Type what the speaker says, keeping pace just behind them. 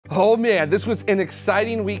Oh man, this was an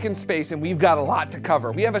exciting week in space and we've got a lot to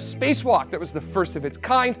cover. We have a spacewalk that was the first of its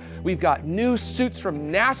kind. We've got new suits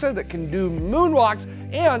from NASA that can do moonwalks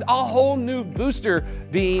and a whole new booster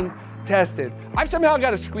being tested. I've somehow got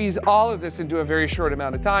to squeeze all of this into a very short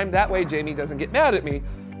amount of time. That way Jamie doesn't get mad at me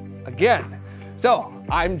again. So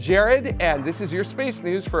I'm Jared and this is your space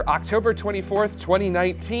news for October 24th,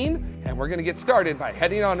 2019. And we're going to get started by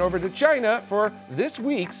heading on over to China for this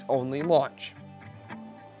week's only launch.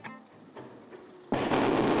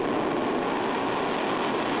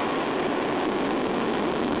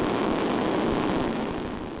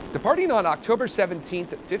 Departing on October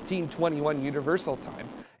 17th at 1521 Universal Time,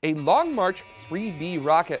 a Long March 3B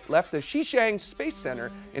rocket left the Xichang Space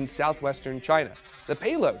Center in southwestern China. The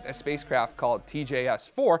payload, a spacecraft called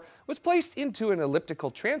TJS-4, was placed into an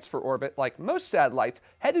elliptical transfer orbit like most satellites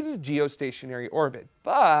headed to geostationary orbit.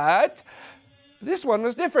 But this one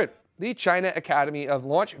was different. The China Academy of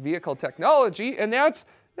Launch Vehicle Technology announced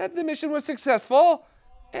that the mission was successful,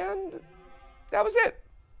 and that was it.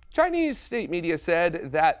 Chinese state media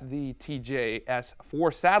said that the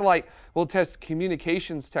TJS-4 satellite will test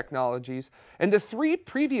communications technologies, and the three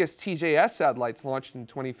previous TJS satellites launched in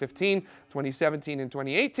 2015, 2017, and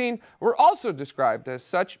 2018 were also described as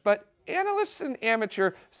such, but analysts and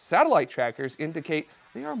amateur satellite trackers indicate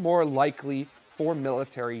they are more likely for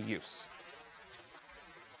military use.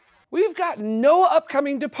 We've got no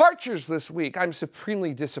upcoming departures this week. I'm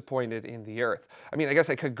supremely disappointed in the Earth. I mean, I guess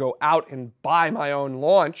I could go out and buy my own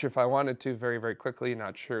launch if I wanted to very, very quickly.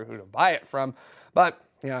 Not sure who to buy it from, but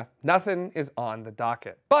yeah, nothing is on the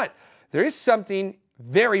docket. But there is something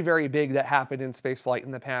very, very big that happened in spaceflight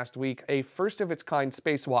in the past week, a first of its kind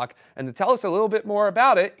spacewalk. And to tell us a little bit more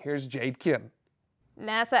about it, here's Jade Kim.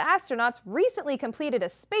 NASA astronauts recently completed a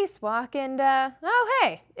spacewalk and, oh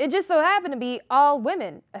hey, it just so happened to be all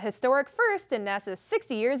women, a historic first in NASA's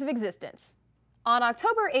 60 years of existence. On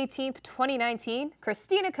October 18th, 2019,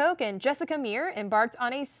 Christina, Koch, and Jessica Meir embarked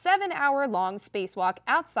on a 7-hour-long spacewalk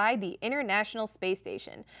outside the International Space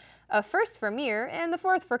Station, a first for Meir and the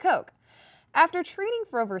fourth for Koch. After training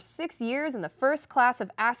for over 6 years in the first class of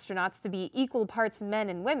astronauts to be equal parts men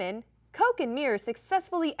and women, Koch and Meir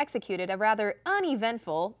successfully executed a rather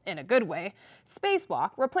uneventful, in a good way,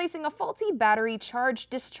 spacewalk, replacing a faulty battery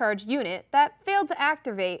charge-discharge unit that failed to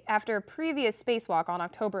activate after a previous spacewalk on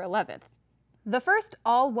October 11th. The first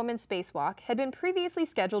all-woman spacewalk had been previously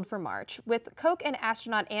scheduled for March, with Koch and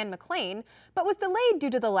astronaut Anne McClain, but was delayed due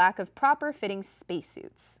to the lack of proper-fitting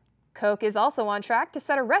spacesuits. Koch is also on track to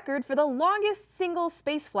set a record for the longest single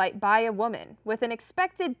spaceflight by a woman, with an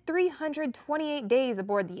expected 328 days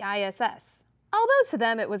aboard the ISS. Although to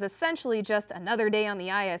them it was essentially just another day on the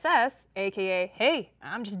ISS, aka, hey,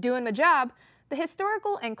 I'm just doing my job, the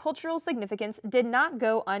historical and cultural significance did not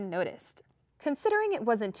go unnoticed. Considering it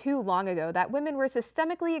wasn't too long ago that women were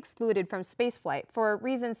systemically excluded from spaceflight for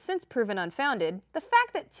reasons since proven unfounded, the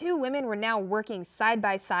fact that two women were now working side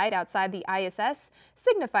by side outside the ISS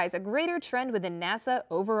signifies a greater trend within NASA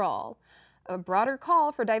overall, a broader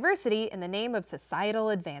call for diversity in the name of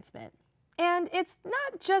societal advancement. And it's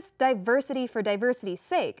not just diversity for diversity's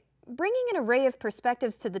sake. Bringing an array of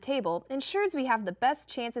perspectives to the table ensures we have the best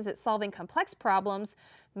chances at solving complex problems,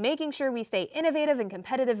 making sure we stay innovative and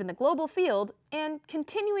competitive in the global field, and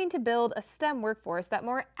continuing to build a STEM workforce that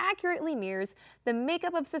more accurately mirrors the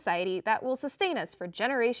makeup of society that will sustain us for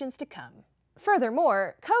generations to come.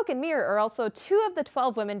 Furthermore, Koch and Meir are also 2 of the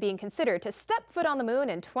 12 women being considered to step foot on the moon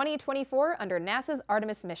in 2024 under NASA's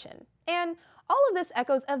Artemis mission. And all of this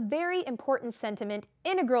echoes a very important sentiment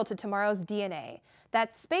integral to tomorrow's DNA,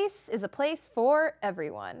 that space is a place for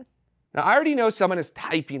everyone. Now, I already know someone is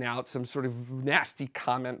typing out some sort of nasty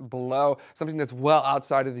comment below, something that's well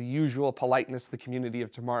outside of the usual politeness the community of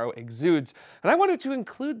tomorrow exudes. And I wanted to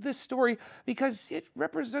include this story because it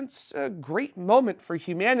represents a great moment for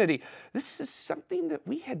humanity. This is something that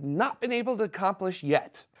we had not been able to accomplish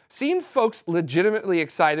yet. Seeing folks legitimately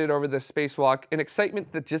excited over this spacewalk, an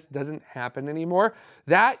excitement that just doesn't happen anymore,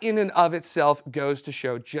 that in and of itself goes to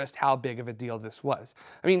show just how big of a deal this was.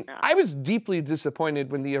 I mean, I was deeply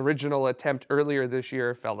disappointed when the original attempt earlier this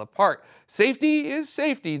year fell apart. Safety is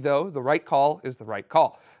safety, though. The right call is the right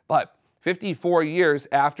call. But 54 years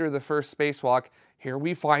after the first spacewalk, here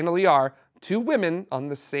we finally are, 2 women on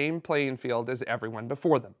the same playing field as everyone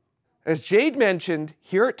before them. As Jade mentioned,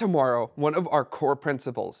 here at Tomorrow, one of our core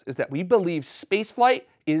principles is that we believe spaceflight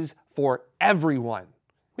is for everyone.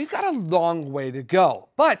 We've got a long way to go,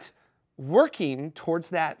 but working towards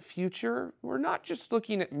that future, we're not just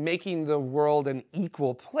looking at making the world an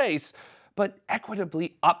equal place, but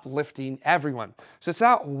equitably uplifting everyone. So it's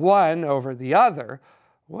not one over the other.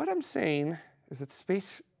 What I'm saying is that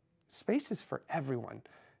space space is for everyone.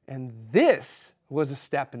 And this was a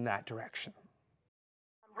step in that direction.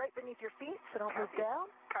 Right beneath your feet, so don't move down.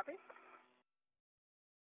 Copy.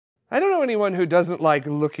 I don't know anyone who doesn't like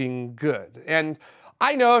looking good. And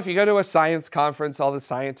I know if you go to a science conference, all the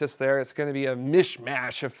scientists there, it's going to be a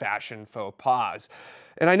mishmash of fashion faux pas.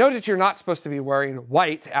 And I know that you're not supposed to be wearing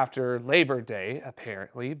white after Labor Day,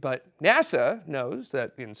 apparently, but NASA knows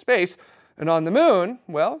that in space and on the moon,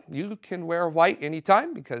 well, you can wear white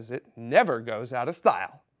anytime because it never goes out of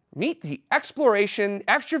style. Meet the Exploration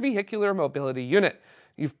Extravehicular Mobility Unit.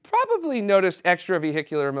 You've probably noticed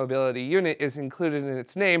Extravehicular Mobility Unit is included in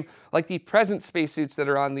its name, like the present spacesuits that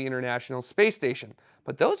are on the International Space Station.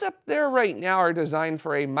 But those up there right now are designed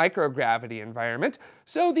for a microgravity environment,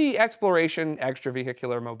 so the Exploration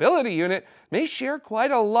Extravehicular Mobility Unit may share quite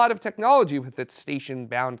a lot of technology with its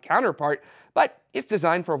station-bound counterpart, but it's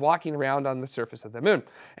designed for walking around on the surface of the moon.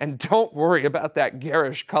 And don't worry about that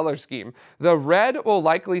garish color scheme. The red will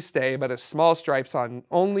likely stay, but a small stripes on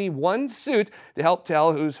only one suit to help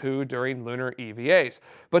tell who's who during lunar EVAs.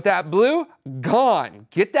 But that blue, gone.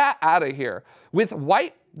 Get that out of here. With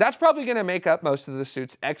white, that's probably going to make up most of the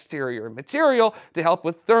suit's exterior material to help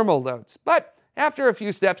with thermal loads. But after a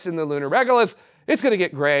few steps in the lunar regolith, it's going to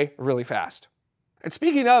get gray really fast. And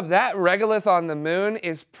speaking of, that regolith on the moon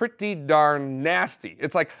is pretty darn nasty.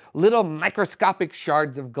 It's like little microscopic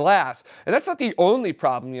shards of glass. And that's not the only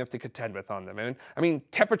problem you have to contend with on the moon. I mean,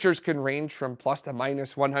 temperatures can range from plus to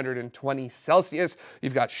minus 120 Celsius.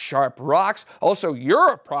 You've got sharp rocks. Also, you're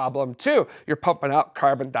a problem too. You're pumping out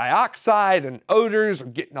carbon dioxide and odors,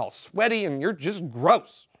 getting all sweaty, and you're just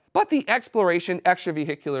gross. But the Exploration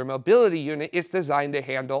Extravehicular Mobility Unit is designed to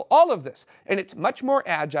handle all of this, and it's much more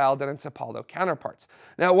agile than its Apollo counterparts.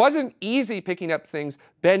 Now, it wasn't easy picking up things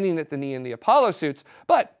bending at the knee in the Apollo suits,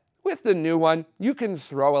 but with the new one, you can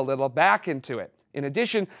throw a little back into it. In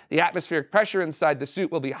addition, the atmospheric pressure inside the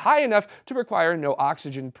suit will be high enough to require no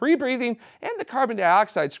oxygen pre-breathing, and the carbon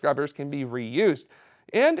dioxide scrubbers can be reused.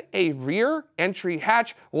 And a rear entry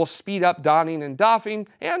hatch will speed up donning and doffing,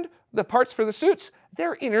 and the parts for the suits,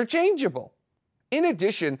 they're interchangeable. In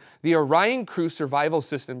addition, the Orion Crew Survival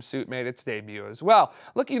System suit made its debut as well,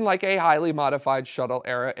 looking like a highly modified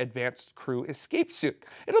shuttle-era advanced crew escape suit.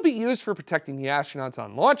 It'll be used for protecting the astronauts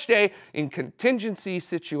on launch day, in contingency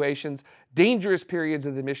situations, dangerous periods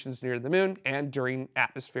of the missions near the moon, and during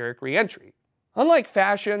atmospheric re-entry. Unlike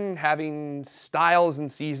fashion, having styles and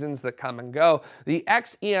seasons that come and go, the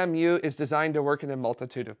XEMU is designed to work in a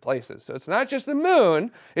multitude of places. So it's not just the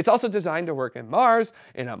moon, it's also designed to work in Mars,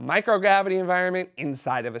 in a microgravity environment,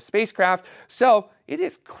 inside of a spacecraft. So it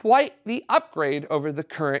is quite the upgrade over the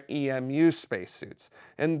current EMU spacesuits.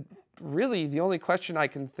 And really, the only question I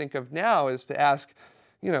can think of now is to ask,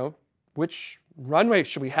 which runway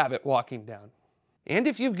should we have it walking down? And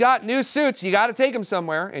if you've got new suits, you got to take them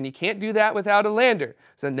somewhere, and you can't do that without a lander.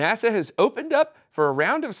 So NASA has opened up for a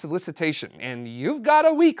round of solicitation, and you've got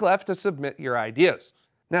a week left to submit your ideas.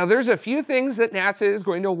 Now, there's a few things that NASA is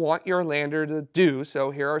going to want your lander to do,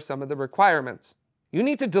 so here are some of the requirements. You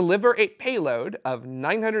need to deliver a payload of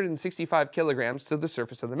 965 kilograms to the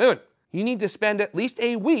surface of the moon. You need to spend at least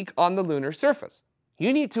a week on the lunar surface.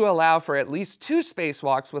 You need to allow for at least 2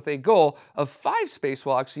 spacewalks with a goal of 5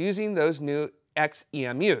 spacewalks using those new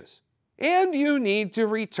XEMUs. And you need to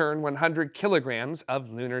return 100 kilograms of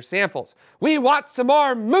lunar samples. We want some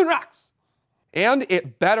more moon rocks! And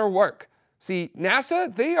it better work. See,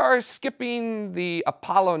 NASA, they are skipping the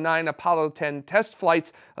Apollo 9, Apollo 10 test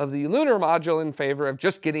flights of the lunar module in favor of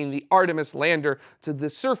just getting the Artemis Lander to the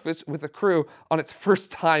surface with a crew on its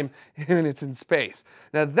first time when it's in space.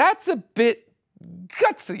 Now that's a bit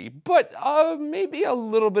gutsy, but maybe a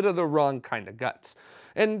little bit of the wrong kind of guts.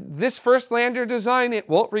 And this first lander design, it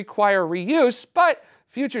won't require reuse, but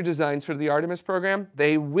future designs for the Artemis program,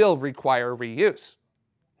 they will require reuse.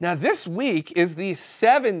 Now this week is the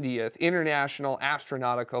 70th International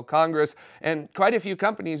Astronautical Congress, and quite a few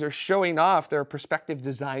companies are showing off their prospective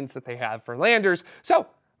designs that they have for landers. So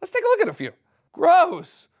let's take a look at a few.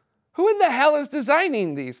 Gross! Who in the hell is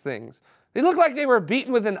designing these things? They look like they were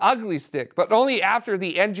beaten with an ugly stick, but only after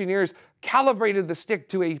the engineers calibrated the stick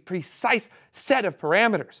to a precise set of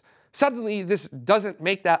parameters. Suddenly, this doesn't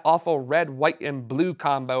make that awful red, white, and blue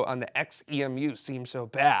combo on the XEMU seem so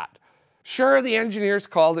bad. Sure, the engineers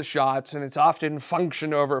call the shots, and it's often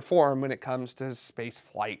function over form when it comes to space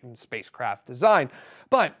flight and spacecraft design,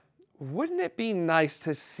 but wouldn't it be nice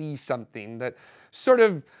to see something that sort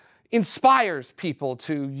of inspires people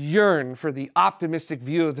to yearn for the optimistic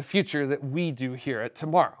view of the future that we do here at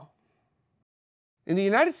TMRO? In the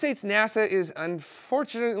United States, NASA is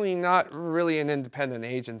unfortunately not really an independent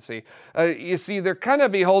agency. You see, they're kind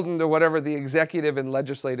of beholden to whatever the executive and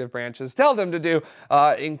legislative branches tell them to do,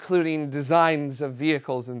 including designs of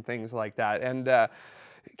vehicles and things like that. And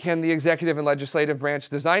can the executive and legislative branch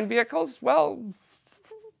design vehicles? Well,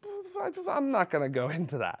 I'm not going to go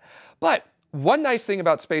into that. But one nice thing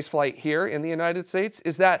about spaceflight here in the United States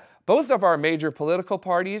is that both of our major political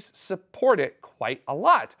parties support it quite a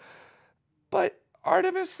lot. But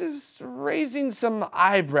Artemis is raising some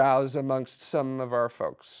eyebrows amongst some of our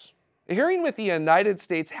folks. A hearing with the United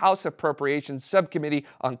States House Appropriations Subcommittee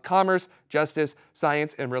on Commerce, Justice,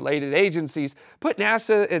 Science, and Related Agencies put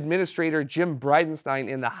NASA Administrator Jim Bridenstine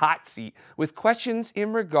in the hot seat with questions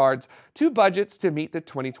in regards to budgets to meet the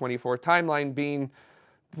 2024 timeline being,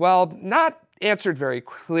 well, not answered very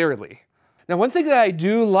clearly. Now, one thing that I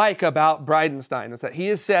do like about Bridenstine is that he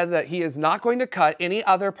has said that he is not going to cut any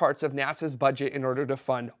other parts of NASA's budget in order to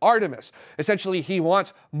fund Artemis. Essentially, he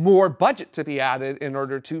wants more budget to be added in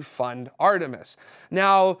order to fund Artemis.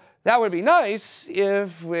 Now, that would be nice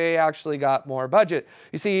if we actually got more budget.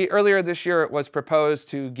 You see, earlier this year it was proposed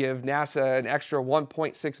to give NASA an extra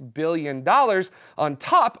 $1.6 billion on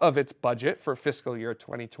top of its budget for fiscal year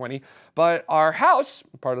 2020, but our House,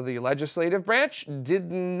 part of the legislative branch,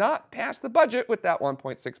 did not pass the budget with that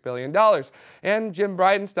 $1.6 billion. And Jim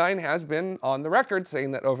Bridenstine has been on the record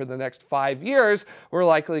saying that over the next 5 years, we're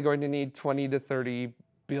likely going to need 20 to 30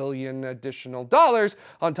 billion additional dollars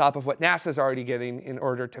on top of what NASA's already getting in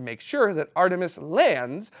order to make sure that Artemis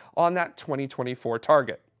lands on that 2024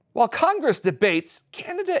 target. While Congress debates,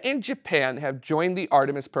 Canada and Japan have joined the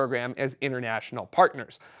Artemis program as international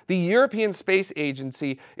partners. The European Space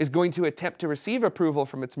Agency is going to attempt to receive approval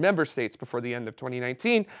from its member states before the end of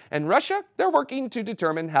 2019, and Russia, they're working to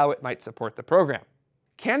determine how it might support the program.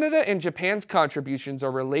 Canada and Japan's contributions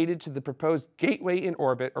are related to the proposed gateway in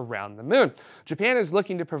orbit around the moon. Japan is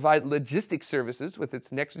looking to provide logistics services with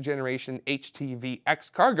its next-generation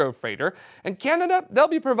HTV-X cargo freighter, and Canada, they'll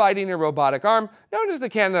be providing a robotic arm known as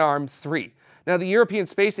the Canadarm3. Now, the European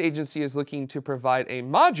Space Agency is looking to provide a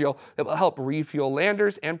module that will help refuel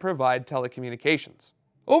landers and provide telecommunications.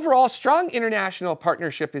 Overall, strong international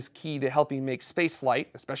partnership is key to helping make spaceflight,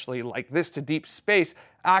 especially like this to deep space,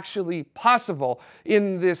 actually possible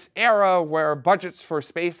in this era where budgets for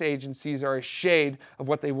space agencies are a shade of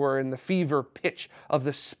what they were in the fever pitch of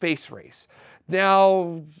the space race.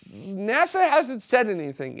 Now, NASA hasn't said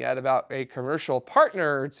anything yet about a commercial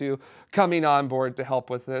partner or two coming on board to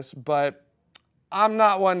help with this, but I'm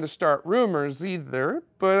not one to start rumors either,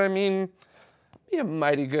 but I mean, be a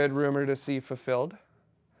mighty good rumor to see fulfilled.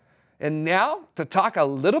 And now, to talk a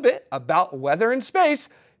little bit about weather in space,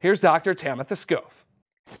 here's Dr. Tamitha Skov.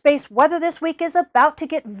 Space weather this week is about to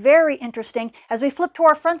get very interesting. As we flip to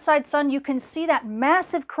our front side sun, you can see that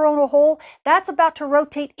massive coronal hole that's about to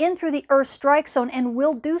rotate in through the Earth's strike zone and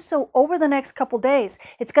will do so over the next couple days.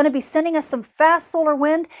 It's going to be sending us some fast solar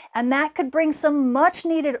wind, and that could bring some much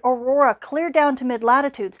needed aurora clear down to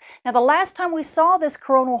mid-latitudes. Now, the last time we saw this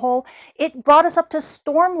coronal hole, it brought us up to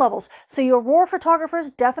storm levels. So you aurora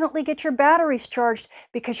photographers, definitely get your batteries charged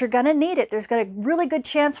because you're going to need it. There's got a really good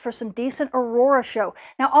chance for some decent aurora show.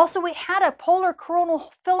 Now, also, we had a polar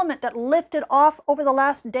coronal filament that lifted off over the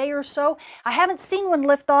last day or so. I haven't seen one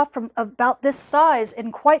lift off from about this size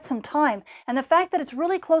in quite some time. And the fact that it's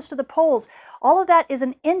really close to the poles, all of that is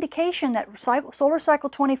an indication that solar cycle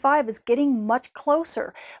 25 is getting much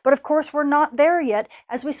closer. But of course, we're not there yet.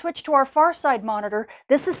 As we switch to our far side monitor,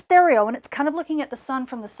 this is stereo, and it's kind of looking at the sun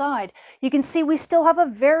from the side. You can see we still have a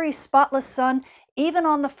very spotless sun, even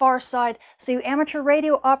on the far side. So you amateur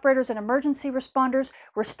radio operators and emergency responders,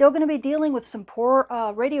 we're still going to be dealing with some poor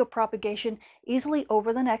radio propagation easily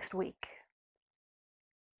over the next week.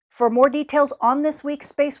 For more details on this week's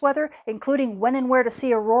space weather, including when and where to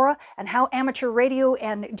see aurora and how amateur radio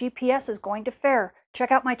and GPS is going to fare,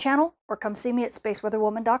 check out my channel or come see me at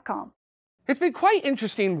spaceweatherwoman.com. It's been quite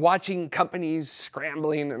interesting watching companies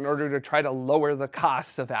scrambling in order to try to lower the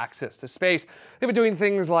costs of access to space. They've been doing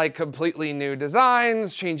things like completely new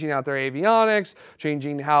designs, changing out their avionics,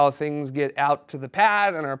 changing how things get out to the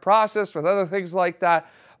pad and are processed with other things like that.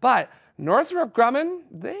 But Northrop Grumman,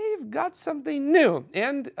 they've got something new,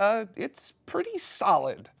 and it's pretty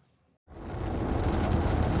solid.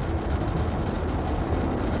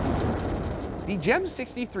 The GEM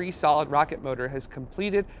 63 solid rocket motor has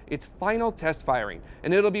completed its final test firing,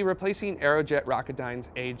 and it'll be replacing Aerojet Rocketdyne's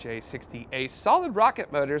AJ-60A solid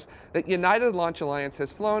rocket motors that United Launch Alliance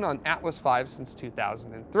has flown on Atlas V since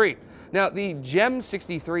 2003. Now, the GEM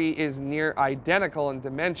 63 is near identical in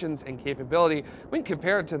dimensions and capability when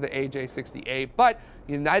compared to the AJ-60A, but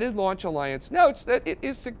United Launch Alliance notes that it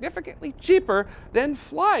is significantly cheaper than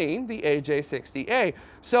flying the AJ-60A.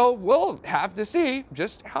 So we'll have to see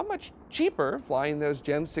just how much cheaper flying those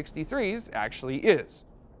GEM 63s actually is.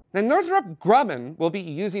 Now, Northrop Grumman will be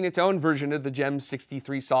using its own version of the GEM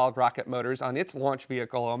 63 solid rocket motors on its launch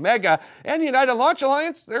vehicle Omega, and United Launch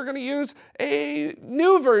Alliance, they're going to use a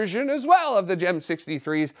new version as well of the GEM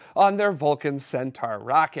 63s on their Vulcan Centaur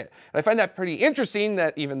rocket. And I find that pretty interesting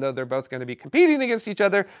that even though they're both going to be competing against each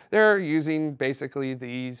other, they're using basically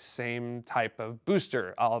the same type of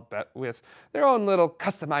booster, I'll bet, with their own little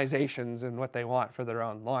customizations and what they want for their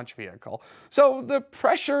own launch vehicle. So the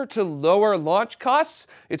pressure to lower launch costs,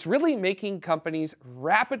 it's really making companies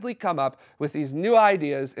rapidly come up with these new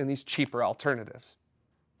ideas and these cheaper alternatives.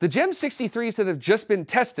 The GEM 63s that have just been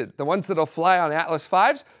tested, the ones that'll fly on Atlas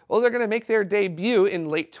V's, well, they're going to make their debut in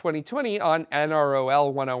late 2020 on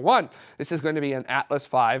NROL 101. This is going to be an Atlas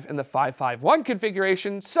V in the 551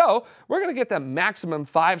 configuration, so we're going to get the maximum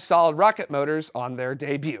 5 solid rocket motors on their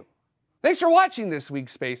debut. Thanks for watching this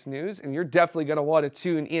week's Space News, and you're definitely going to want to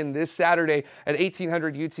tune in this Saturday at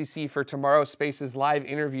 1800 UTC for Tomorrow Space's live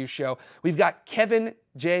interview show. We've got Kevin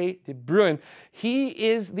J. De Bruin. He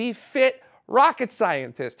is the FIT rocket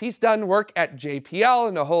scientist. He's done work at JPL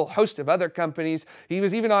and a whole host of other companies. He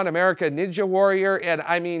was even on America Ninja Warrior, and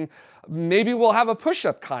I mean, maybe we'll have a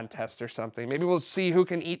push-up contest or something. Maybe we'll see who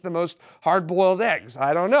can eat the most hard-boiled eggs.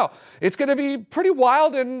 I don't know. It's going to be pretty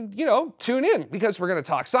wild, and, you know, tune in because we're going to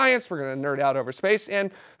talk science, we're going to nerd out over space, and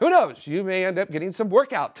who knows, you may end up getting some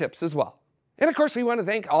workout tips as well. And of course, we want to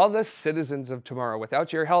thank all the citizens of tomorrow.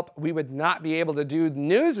 Without your help, we would not be able to do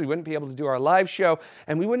news, we wouldn't be able to do our live show,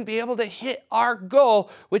 and we wouldn't be able to hit our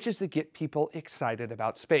goal, which is to get people excited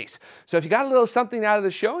about space. So if you got a little something out of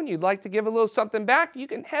the show and you'd like to give a little something back, you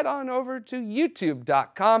can head on over to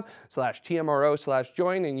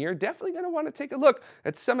youtube.com/TMRO/join, and you're definitely going to want to take a look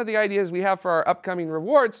at some of the ideas we have for our upcoming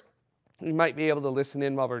rewards. You might be able to listen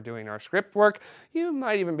in while we're doing our script work. You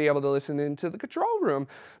might even be able to listen into the control room.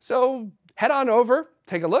 So head on over,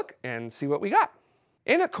 take a look, and see what we got.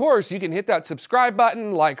 And of course, you can hit that subscribe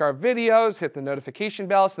button, like our videos, hit the notification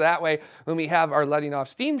bell, so that way when we have our letting off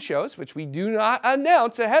steam shows, which we do not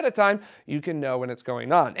announce ahead of time, you can know when it's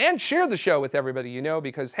going on. And share the show with everybody you know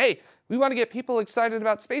because, hey, we want to get people excited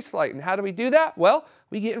about spaceflight. And how do we do that? Well,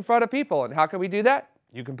 we get in front of people. And how can we do that?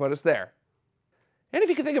 You can put us there. And if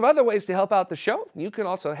you can think of other ways to help out the show, you can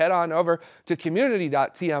also head on over to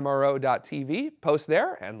community.tmro.tv, post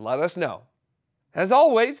there, and let us know. As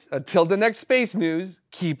always, until the next Space News,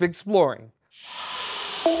 keep exploring.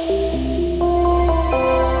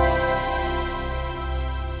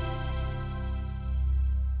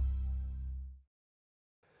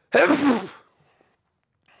 I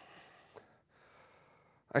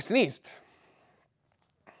sneezed.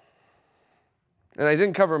 And I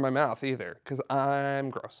didn't cover my mouth either, because I'm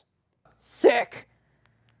gross. Sick!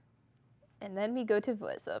 And then we go to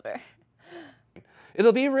voiceover.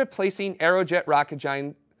 It'll be replacing Aerojet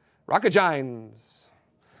rocketgines.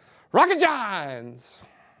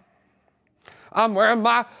 I'm wearing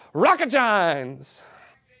my rocketgines.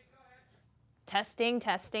 Testing,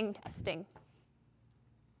 testing, testing.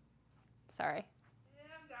 Sorry. And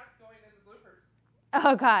that's going in the bloopers.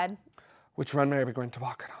 Oh, God. Which runway are we going to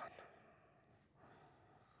walk it on?